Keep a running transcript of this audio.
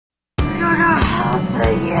What do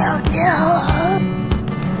you do?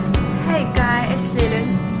 Hey guys, it's Lilian.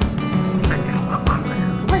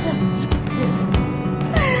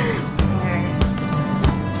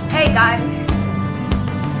 Hey guys.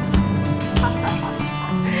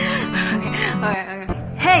 Okay.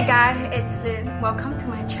 Hey guys, it's Lilian. Welcome to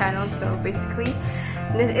my channel. So basically,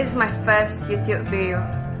 this is my first YouTube video.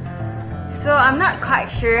 So I'm not quite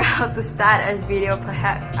sure how to start a video.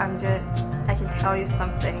 Perhaps I can tell you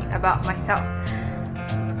something about myself.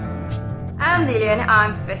 I'm Lilian,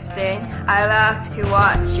 I'm 15. I love to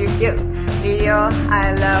watch YouTube videos.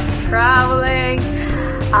 I love traveling.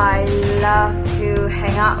 I love to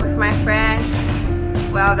hang out with my friends.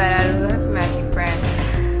 Well, that I love many friends.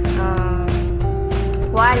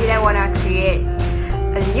 Why did I want to create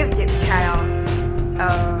a YouTube channel?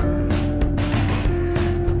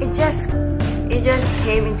 It just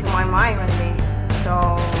came into my mind one day.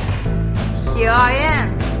 So here I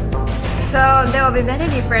am. So there will be many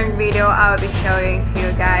different videos I will be showing to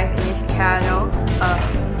you guys in this channel.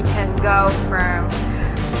 You can go from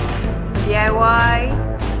DIY,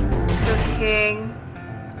 cooking,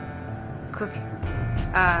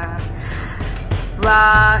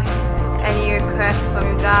 vlogs, any requests from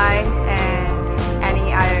you guys, and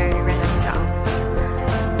any other random stuff.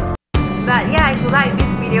 But yeah, if you like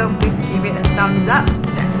this video, please give it a thumbs up.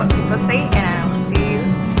 That's what people say, and I will see you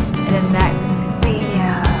in the next